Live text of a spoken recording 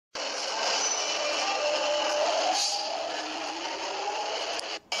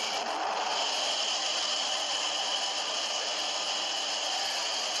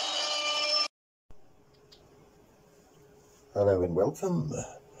Hello and welcome,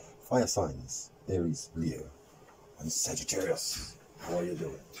 fire signs, Aries, Leo, and Sagittarius. How are you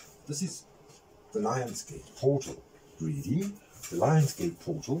doing? This is the Lionsgate portal reading. The Lionsgate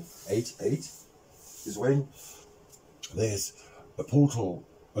portal, 8-8, is when there's a portal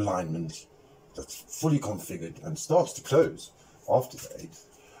alignment that's fully configured and starts to close after the 8.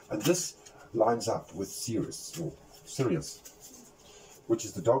 And this lines up with Sirius, which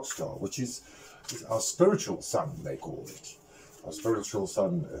is the dog star, which is our spiritual sun, they call it. Our spiritual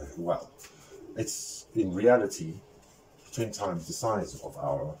sun, well, it's in reality 10 times the size of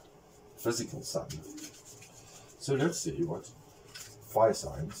our physical sun. So let's see what fire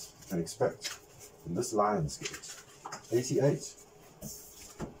signs can expect in this Lionsgate 88.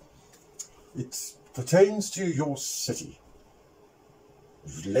 It pertains to your city.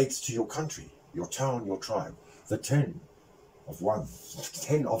 It relates to your country, your town, your tribe. The 10 of wands,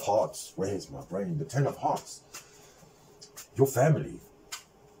 10 of hearts. Where's my brain? The 10 of hearts. Your family.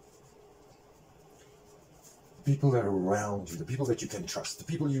 The people that are around you, the people that you can trust, the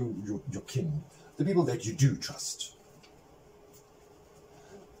people your kin, the people that you do trust.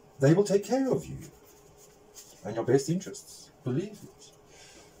 They will take care of you and your best interests. Believe it.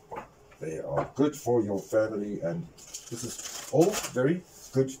 They are good for your family, and this is all very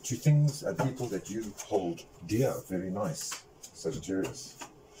good to things and people that you hold dear. Very nice, Sagittarius.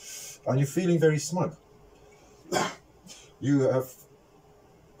 And you're feeling very smug. You have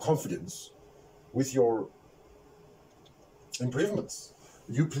confidence with your improvements.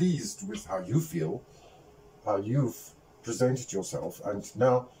 You're pleased with how you feel, how you've presented yourself, and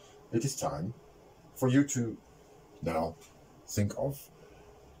now it is time for you to now think of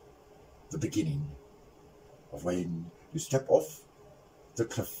the beginning of when you step off the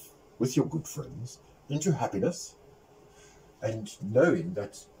cliff with your good friends into happiness, and knowing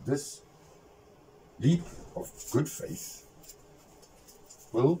that this leap of good faith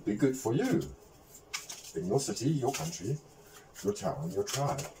will be good for you in your city, your country, your town, your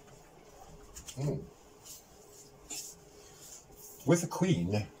tribe. With the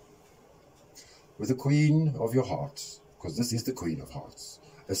queen of your heart, because this is the queen of hearts,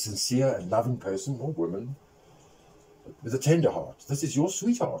 a sincere and loving person or woman with a tender heart. This is your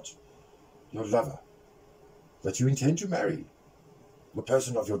sweetheart, your lover, that you intend to marry, the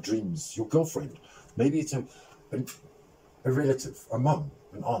person of your dreams, your girlfriend. Maybe it's a relative, a mum,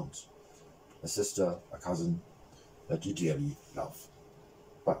 an aunt, a sister, a cousin that you dearly love.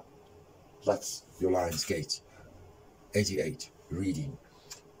 Well, that's your Lionsgate 88 reading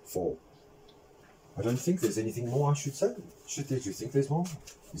for. I don't think there's anything more I should say. Do you think there's more?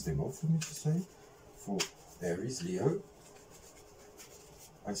 Is there more for me to say for Aries, Leo,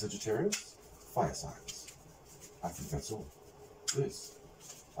 and Sagittarius? Fire signs. I think that's all. Yes.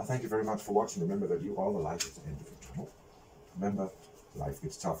 I thank you very much for watching. Remember that you are the light at the end of your tunnel. Remember, life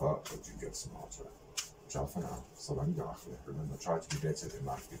gets tougher, but you get smarter. Ciao for now. Solange dag. Remember, try to be better, then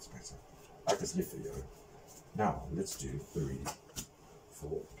life gets better. Like as video. Now, let's do the reading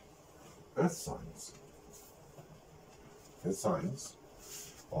for Earth signs. Earth signs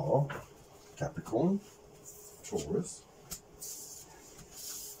are Capricorn, Taurus,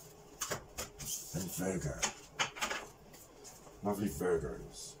 and Virgo. Lovely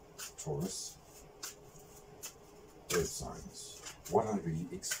Virgos. Taurus. Earth signs. What are we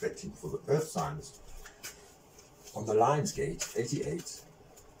expecting for the Earth signs on the Lionsgate 88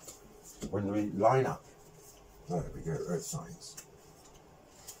 when we line up? There we go, Earth signs.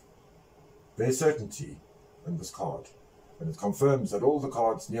 There's certainty in this card, and it confirms that all the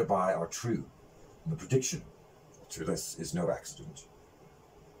cards nearby are true, and the prediction to this is no accident.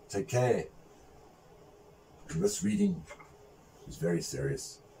 Take care. And this reading is very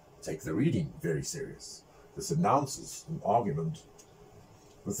serious. Take the reading very serious. This announces an argument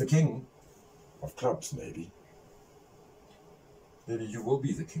with the King of Clubs, maybe. Maybe you will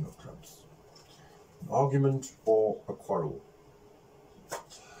be the King of Clubs. An argument or a quarrel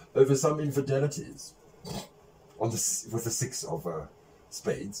over some infidelities with the 6 of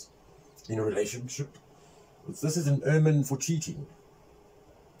spades in a relationship. This is an ermine for cheating.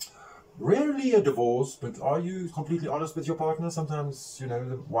 Rarely a divorce, but are you completely honest with your partner? Sometimes, you know,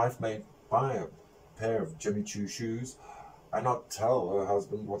 the wife may buy a pair of Jimmy Choo shoes and not tell her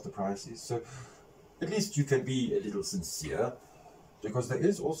husband what the price is. So at least you can be a little sincere, because there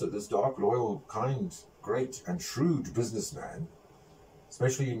is also this dark, loyal, kind, great and shrewd businessman,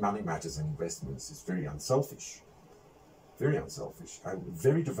 especially in money matters and investments, is very unselfish, and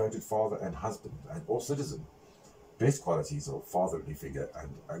very devoted father and husband and or citizen. Best qualities of fatherly figure,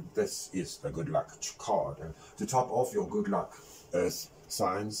 and this is a good luck card. And to top off your good luck Earth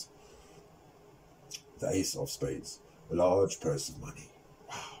signs, the Ace of Spades, a large purse of money.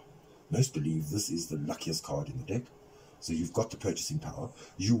 Wow. Most believe this is the luckiest card in the deck. So you've got the purchasing power.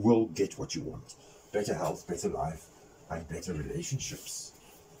 You will get what you want. Better health, better life, and better relationships.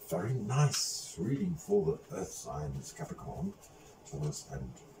 Very nice reading for the Earth signs, Capricorn, Taurus, and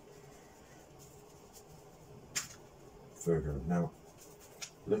Virgo. Now,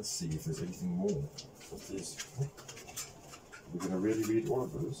 let's see if there's anything more of this. We're going to really read all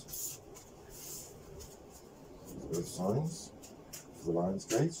of those. The Earth signs, the Lion's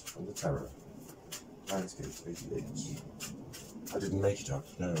Gate, and the Tarot. Lion's Gate, 88. I didn't make it up.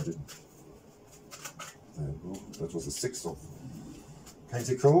 No, I didn't. That was the 6 of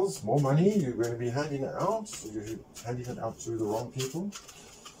Pentacles. More money. You're going to be handing it out. You're handing it out to the wrong people.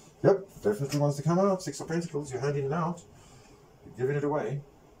 Yep, definitely wants to come out. 6 of Pentacles. You're handing it out. You're giving it away.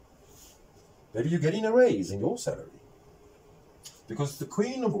 Maybe you're getting a raise in your salary. Because the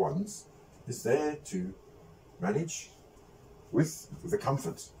Queen of Wands is there to manage with the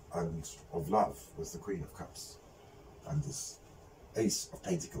comfort and of love with the Queen of Cups. And this Ace of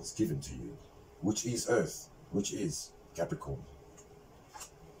Pentacles given to you, which is Earth, which is Capricorn.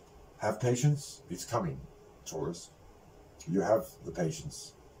 Have patience, it's coming, Taurus. You have the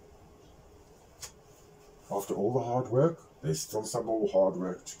patience. After all the hard work, there's still some more hard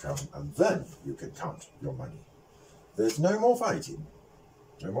work to come, and then you can count your money. There's no more fighting.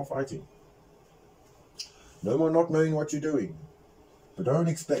 No more fighting. No more not knowing what you're doing. But don't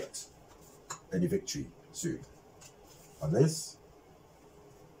expect any victory soon. Unless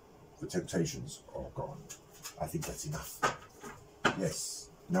the temptations are gone. I think that's enough. Yes.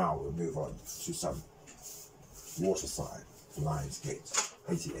 Now we'll move on to some water sign. The Lion's Gate,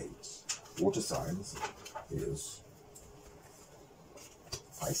 88. Water signs is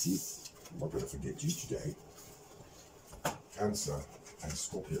Pisces. I'm not going to forget you today. Cancer and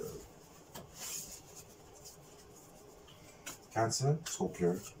Scorpio. Cancer,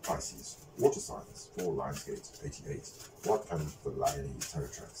 Scorpio, Pisces. Water signs for Lion's Gate, 88. What can the Lionese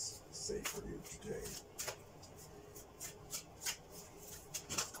TarotraX say for you today?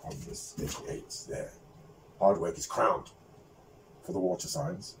 On this 88 there. Hard work is crowned for the water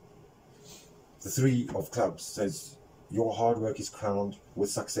signs. The 3 of Clubs says your hard work is crowned with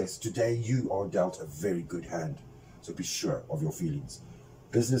success. Today you are dealt a very good hand. So be sure of your feelings,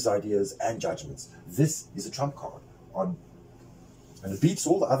 business ideas and judgments. This is a trump card on, and it beats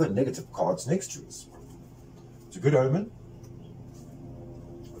all the other negative cards next to us. It's a good omen.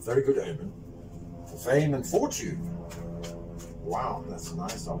 A very good omen for fame and fortune. Wow, that's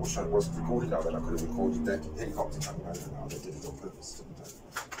nice. I wish I wasn't recording now, that I could have recorded that helicopter coming over now. They did it on purpose, didn't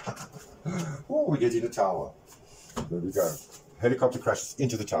they? Oh, we get in a tower. There we go. Helicopter crashes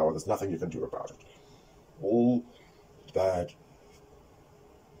into the tower. There's nothing you can do about it. All bad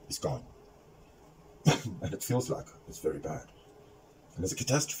is gone. And it feels like it's very bad. And there's a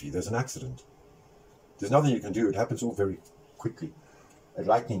catastrophe. There's an accident. There's nothing you can do. It happens all very quickly. At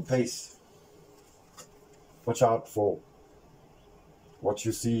lightning pace. Watch out for what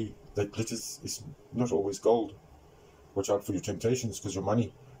you see that glitters is not always gold. Watch out for your temptations, because your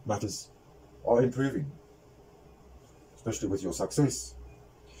money matters are improving, especially with your success.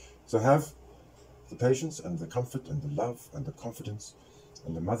 So have the patience and the comfort and the love and the confidence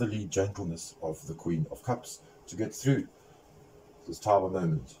and the motherly gentleness of the Queen of Cups to get through this tower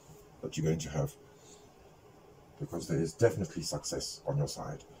moment that you're going to have, because there is definitely success on your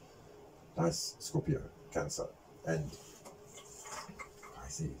side. Nice, Scorpio, Cancer, and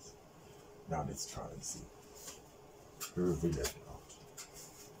Pisces. Now let's try and see who have we left out.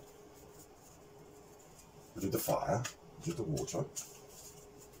 We did the fire, we did the water,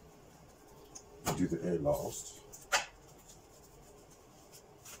 we do the air last.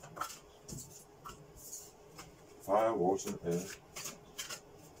 Fire, water, air.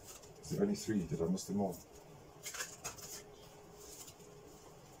 Is there only 3? Did I miss them all?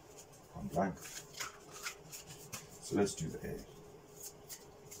 I'm blank. So let's do the air.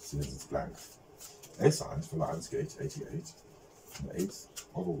 Since it's blank. Air signs for Lion's Gate, 88. On the 8th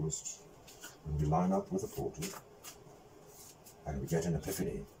of August. When we line up with a portal and we get an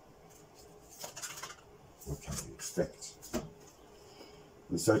epiphany. What can we expect?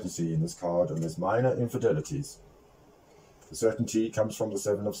 There's certainty in this card, and there's minor infidelities. The certainty comes from the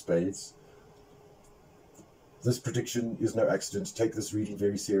 7 of Spades. This prediction is no accident. Take this reading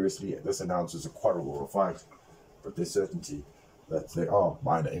very seriously. This announces a quarrel or a fight, but there's certainty that there are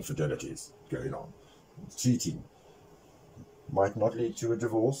minor infidelities going on. Cheating might not lead to a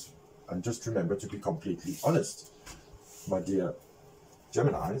divorce, and just remember to be completely honest, my dear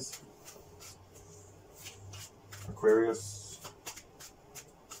Geminis, Aquarius,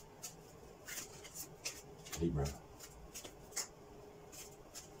 Libra,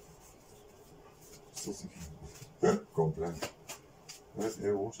 Still thinking. Gone blank. Where's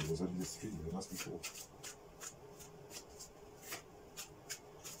air water? There's only just 3. There must be 4.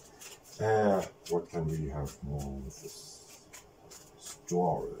 What can we have more with this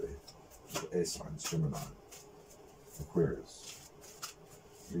story? The air signs: Gemini, Aquarius,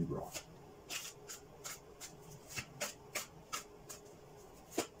 Libra.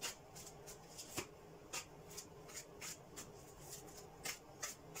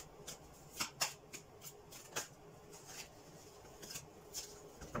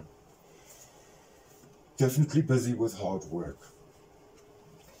 Definitely busy with hard work.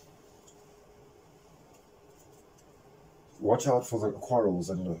 Watch out for the quarrels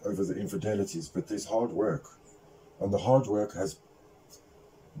and over the infidelities, but there's hard work. And the hard work has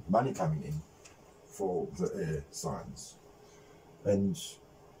money coming in for the air signs. And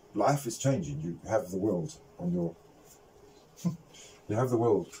life is changing. You have the world on your... you have the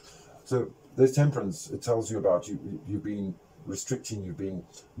world. So there's temperance. It tells you about you've been restricting, you've been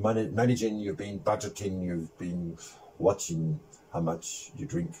managing, you've been budgeting, you've been watching how much you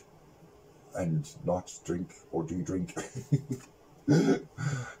drink and not drink, or do drink.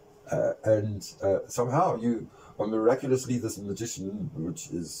 And somehow you are miraculously this magician, which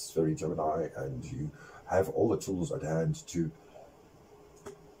is very Gemini, and you have all the tools at hand to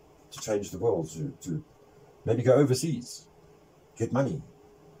change the world, to maybe go overseas, get money,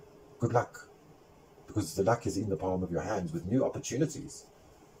 good luck. Because the luck is in the palm of your hands with new opportunities.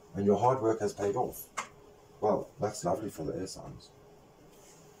 And your hard work has paid off. Well, that's lovely for the air signs.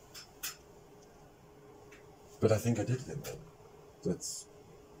 But I think I did them all. That's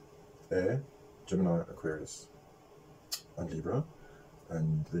air, Gemini, Aquarius, and Libra.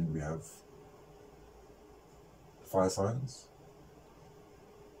 And then we have fire signs: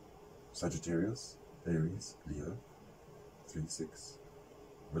 Sagittarius, Aries, Leo, 3, 6.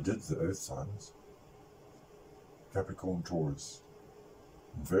 We did the earth signs: Capricorn, Taurus,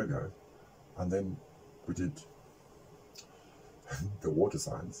 and Virgo, and then we did the water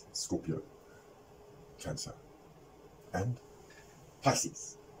signs: Scorpio, Cancer, and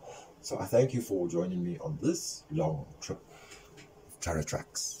Pisces. So I thank you for joining me on this long trip of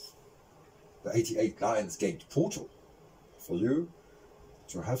TarotraX, the 88 Lions Gate portal, for you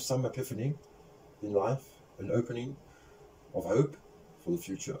to have some epiphany in life, an opening of hope for the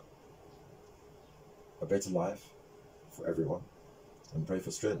future, a better life for everyone, and pray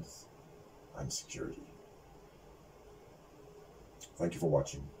for strength and security. Thank you for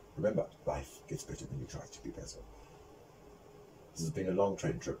watching. Remember, life gets better when you try to be better. This has been a long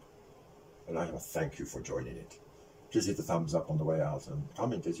train trip, and I want to thank you for joining it. Please hit the thumbs up on the way out and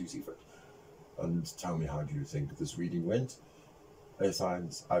comment as you see fit. And tell me, how do you think this reading went? Air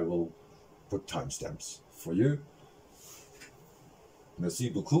signs, I will put timestamps for you. Merci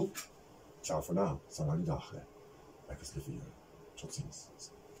beaucoup. Ciao for now. Salam alaikum. Lekker lieve. Tot ziens.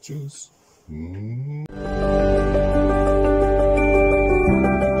 Tschüss.